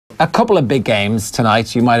a couple of big games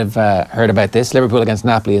tonight. You might have heard about this. Liverpool against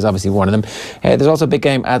Napoli is obviously one of them. There's also a big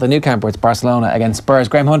game at the Nou Camp where it's Barcelona against Spurs.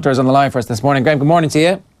 Graham Hunter is on the line for us this morning. Graham, good morning to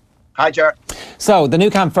you. Hi, Ger. So, the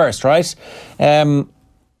Nou Camp first, right? Pochettino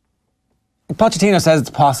says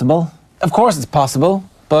it's possible. Of course it's possible,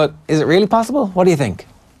 but is it really possible? What do you think?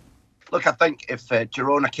 Look, I think if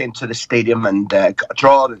Girona came to the stadium and got a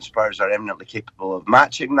draw, then Spurs are eminently capable of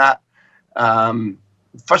matching that.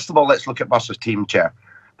 First of all, let's look at Barca's team, Ger,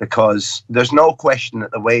 because there's no question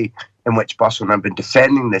that the way in which Barcelona have been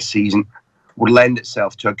defending this season would lend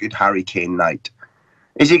itself to a good Harry Kane night.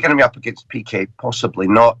 Is he going to be up against PK? Possibly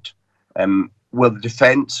not. Will the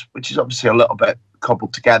defence, which is obviously a little bit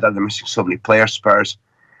cobbled together, they're missing so many players, Spurs,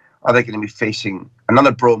 are they going to be facing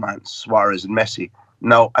another bromance, Suarez and Messi?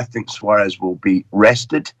 No, I think Suarez will be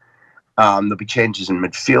rested. There'll be changes in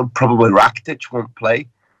midfield. Probably Rakitic won't play.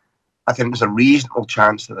 I think there's a reasonable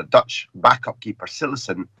chance that the Dutch backup keeper,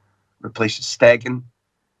 Sillissen, replaces Stegen.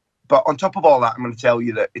 But on top of all that, I'm going to tell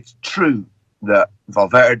you that it's true that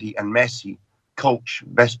Valverde and Messi, coach,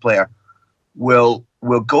 best player, will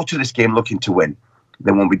go to this game looking to win.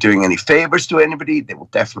 They won't be doing any favours to anybody. They will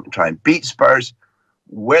definitely try and beat Spurs.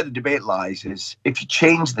 Where the debate lies is if you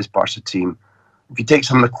change this Barca team, if you take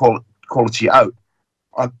some of the quality out,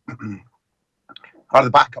 are the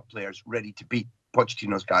backup players ready to beat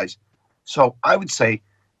Pochettino's guys? So I would say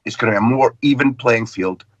it's going to be a more even playing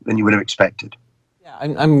field than you would have expected. Yeah,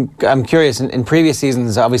 I'm curious. In previous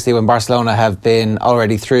seasons, obviously, when Barcelona have been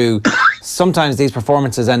already through, sometimes these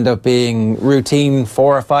performances end up being routine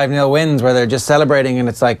 4 or 5-0 wins where they're just celebrating and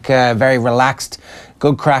it's like a very relaxed,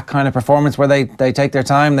 good crack kind of performance where they take their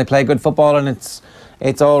time, they play good football and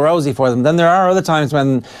it's all rosy for them. Then there are other times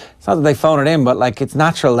when it's not that they phone it in, but like it's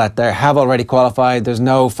natural that they have already qualified. There's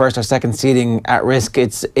no first or second seeding at risk.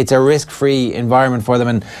 It's a risk-free environment for them,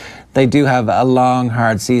 and they do have a long,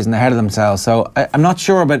 hard season ahead of themselves. So I'm not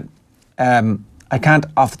sure, but I can't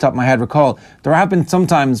off the top of my head recall. There have been some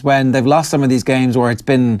times when they've lost some of these games where it's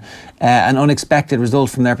been an unexpected result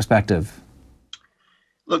from their perspective.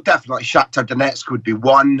 Look, definitely Shakhtar Donetsk would be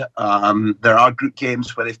one. There are group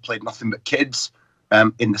games where they've played nothing but kids.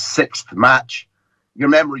 In the 6th match, your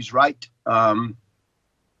memory's right.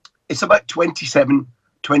 It's about 27,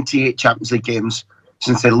 28 Champions League games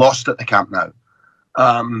since they lost at the Camp Nou.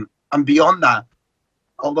 And beyond that,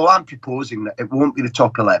 although I'm proposing that it won't be the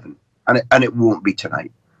top 11, and it won't be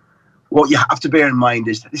tonight, what you have to bear in mind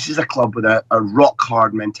is that this is a club with a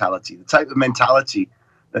rock-hard mentality, the type of mentality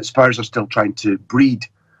that Spurs are still trying to breed.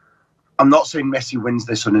 I'm not saying Messi wins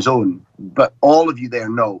this on his own, but all of you there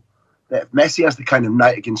know that if Messi has the kind of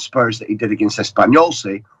night against Spurs that he did against Espanyol,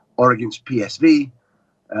 say, or against PSV,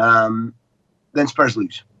 then Spurs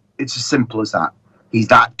lose. It's as simple as that. He's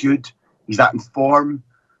that good. He's that in form.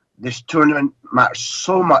 This tournament matters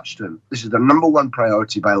so much to him. This is their number one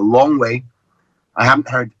priority by a long way. I haven't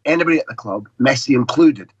heard anybody at the club, Messi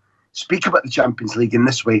included, speak about the Champions League in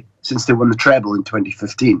this way since they won the treble in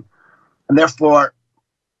 2015. And therefore,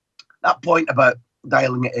 that point about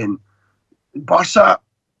dialing it in, Barca,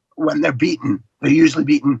 when they're beaten, they're usually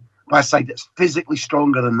beaten by a side that's physically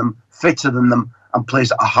stronger than them, fitter than them, and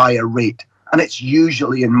plays at a higher rate. And it's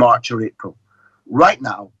usually in March or April. Right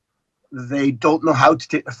now, they don't know how to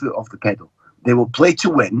take their foot off the pedal. They will play to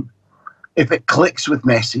win. If it clicks with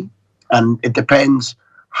Messi, and it depends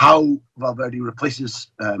how Valverde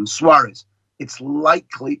replaces Suarez, it's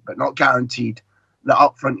likely, but not guaranteed, that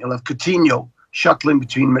up front you'll have Coutinho shuttling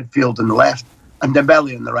between midfield and the left, and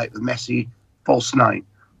Dembele on the right with Messi, false nine.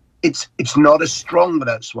 It's not as strong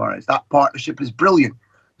without Suarez. That partnership is brilliant.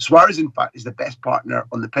 Suarez, in fact, is the best partner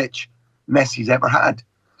on the pitch Messi's ever had.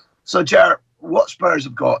 So, Ger, what Spurs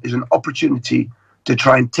have got is an opportunity to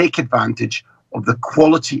try and take advantage of the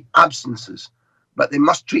quality absences. But they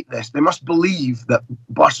must treat this, they must believe that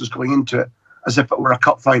Barca's going into it as if it were a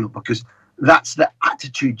cup final, because that's the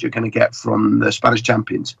attitude you're going to get from the Spanish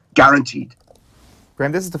champions, guaranteed.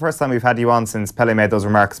 Graham, this is the first time we've had you on since Pele made those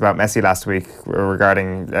remarks about Messi last week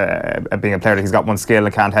regarding being a player that he's got one skill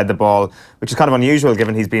and can't head the ball, which is kind of unusual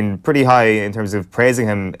given he's been pretty high in terms of praising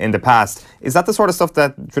him in the past. Is that the sort of stuff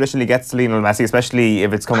that traditionally gets to Lionel Messi, especially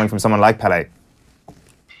if it's coming from someone like Pele?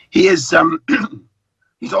 He is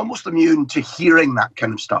he's almost immune to hearing that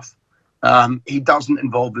kind of stuff. He doesn't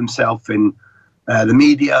involve himself in the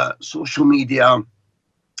media, social media.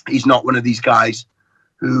 He's not one of these guys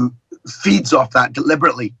who feeds off that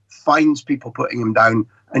deliberately, finds people putting him down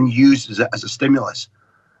and uses it as a stimulus.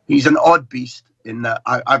 He's an odd beast in that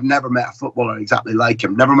I've never met a footballer exactly like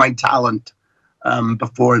him, never mind talent,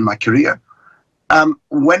 before in my career.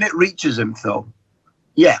 When it reaches him, though,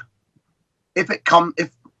 yeah, if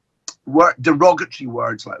derogatory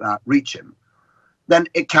words like that reach him, then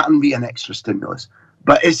it can be an extra stimulus.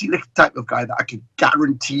 But is he the type of guy that I could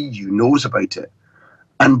guarantee you knows about it?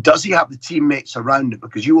 And does he have the teammates around him?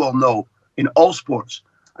 Because you all know, in all sports,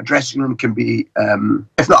 a dressing room can be,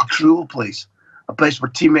 if not a cruel place, a place where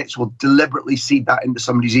teammates will deliberately seed that into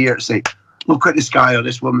somebody's ear to say, look what this guy or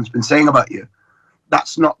this woman's been saying about you.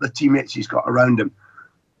 That's not the teammates he's got around him.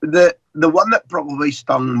 The one that probably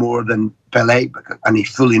stung more than Pelé, and he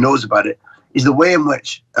fully knows about it, is the way in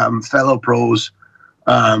which fellow pros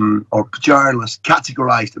or journalists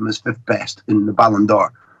categorised him as fifth best in the Ballon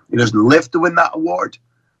d'Or. He doesn't live to win that award,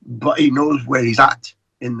 but he knows where he's at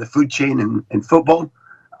in the food chain in football,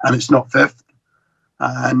 and it's not fifth.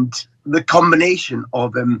 And the combination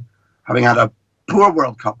of him having had a poor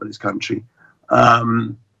World Cup in his country,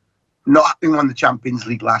 not having won the Champions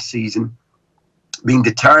League last season, being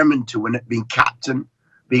determined to win it, being captain,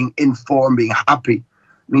 being in form, being happy,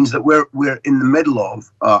 means that we're in the middle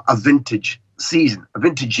of a vintage season, a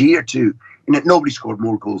vintage year too, in that nobody scored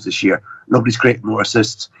more goals this year. Nobody's created more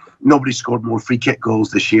assists. Nobody scored more free kick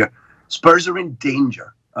goals this year. Spurs are in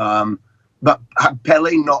danger. But had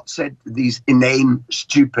Pelé not said these inane,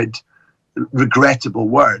 stupid, regrettable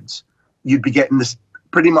words, you'd be getting this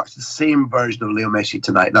pretty much the same version of Leo Messi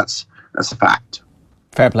tonight. That's a fact.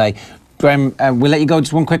 Fair play. Graham, we'll let you go.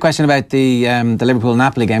 Just one quick question about the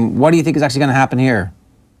Liverpool-Napoli game. What do you think is actually going to happen here?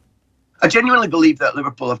 I genuinely believe that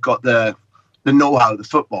Liverpool have got the know-how, the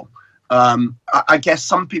football. I guess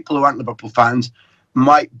some people who aren't Liverpool fans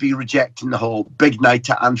might be rejecting the whole big night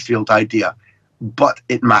at Anfield idea, but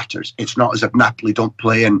it matters. It's not as if Napoli don't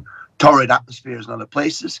play in torrid atmospheres in other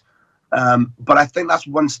places. But I think that's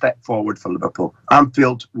one step forward for Liverpool.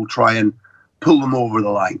 Anfield will try and pull them over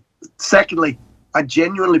the line. Secondly, I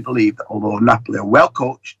genuinely believe that although Napoli are well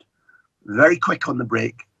coached, very quick on the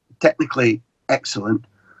break, technically excellent,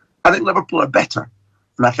 I think Liverpool are better.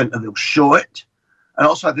 And I think that they'll show it. And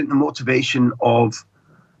also I think the motivation of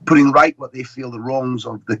putting right what they feel the wrongs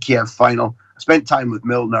of the Kiev final. I spent time with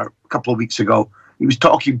Milner a couple of weeks ago. He was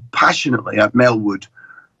talking passionately at Melwood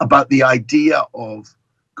about the idea of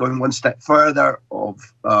going one step further, of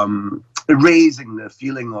erasing the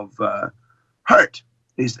feeling of hurt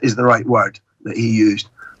is the right word that he used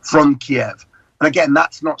from Kiev. And again,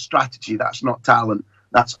 that's not strategy, that's not talent,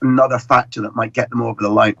 that's another factor that might get them over the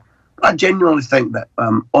line. But I genuinely think that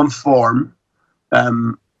on form,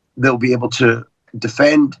 they'll be able to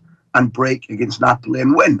defend and break against Napoli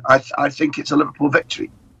and win. I think it's a Liverpool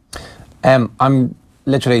victory. I'm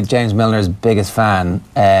literally James Milner's biggest fan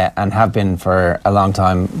and have been for a long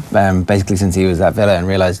time, basically since he was at Villa, and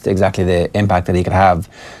realised exactly the impact that he could have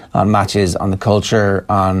on matches, on the culture,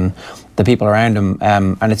 on the people around him.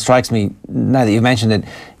 And it strikes me, now that you've mentioned it,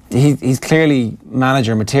 he's clearly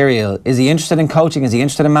manager material. Is he interested in coaching? Is he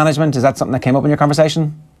interested in management? Is that something that came up in your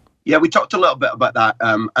conversation? Yeah, we talked a little bit about that,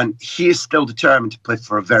 and he is still determined to play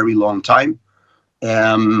for a very long time.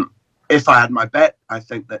 If I had my bet, I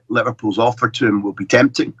think that Liverpool's offer to him will be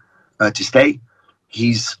tempting to stay.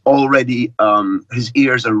 He's already, his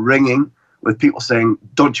ears are ringing with people saying,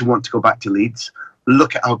 don't you want to go back to Leeds?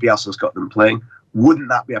 Look at how Bielsa's got them playing. Wouldn't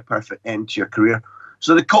that be a perfect end to your career?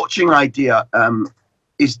 So the coaching idea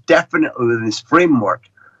is definitely within his framework.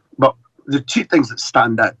 But the two things that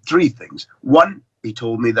stand out, three things. One, he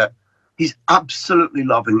told me that he's absolutely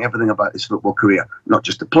loving everything about his football career. Not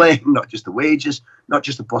just the playing, not just the wages, not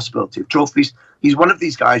just the possibility of trophies. He's one of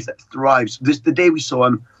these guys that thrives. The day we saw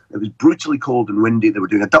him, it was brutally cold and windy. They were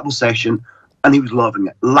doing a double session, and he was loving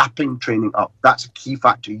it. Lapping training up. That's a key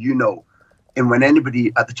factor, you know. And when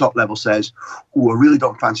anybody at the top level says, oh, I really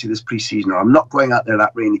don't fancy this pre-season, or I'm not going out there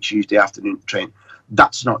that rainy Tuesday afternoon to train,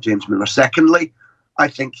 that's not James Milner. Secondly, I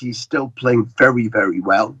think he's still playing very, very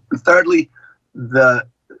well. And thirdly, the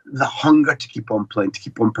hunger to keep on playing, to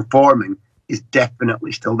keep on performing is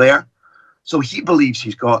definitely still there. So he believes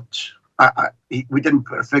he's got, we didn't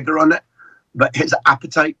put a figure on it, but his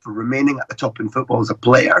appetite for remaining at the top in football as a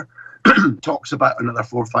player talks about another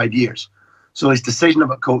 4 or 5 years. So his decision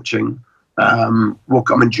about coaching will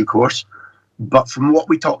come in due course. But from what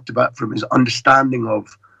we talked about, from his understanding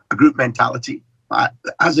of a group mentality,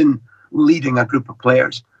 as in leading a group of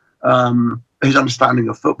players, his understanding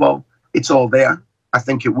of football, it's all there. I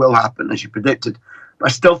think it will happen, as you predicted. But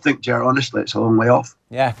I still think, Ger, honestly, it's a long way off.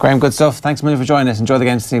 Yeah, Graham, good stuff. Thanks a million for joining us. Enjoy the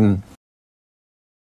game this evening.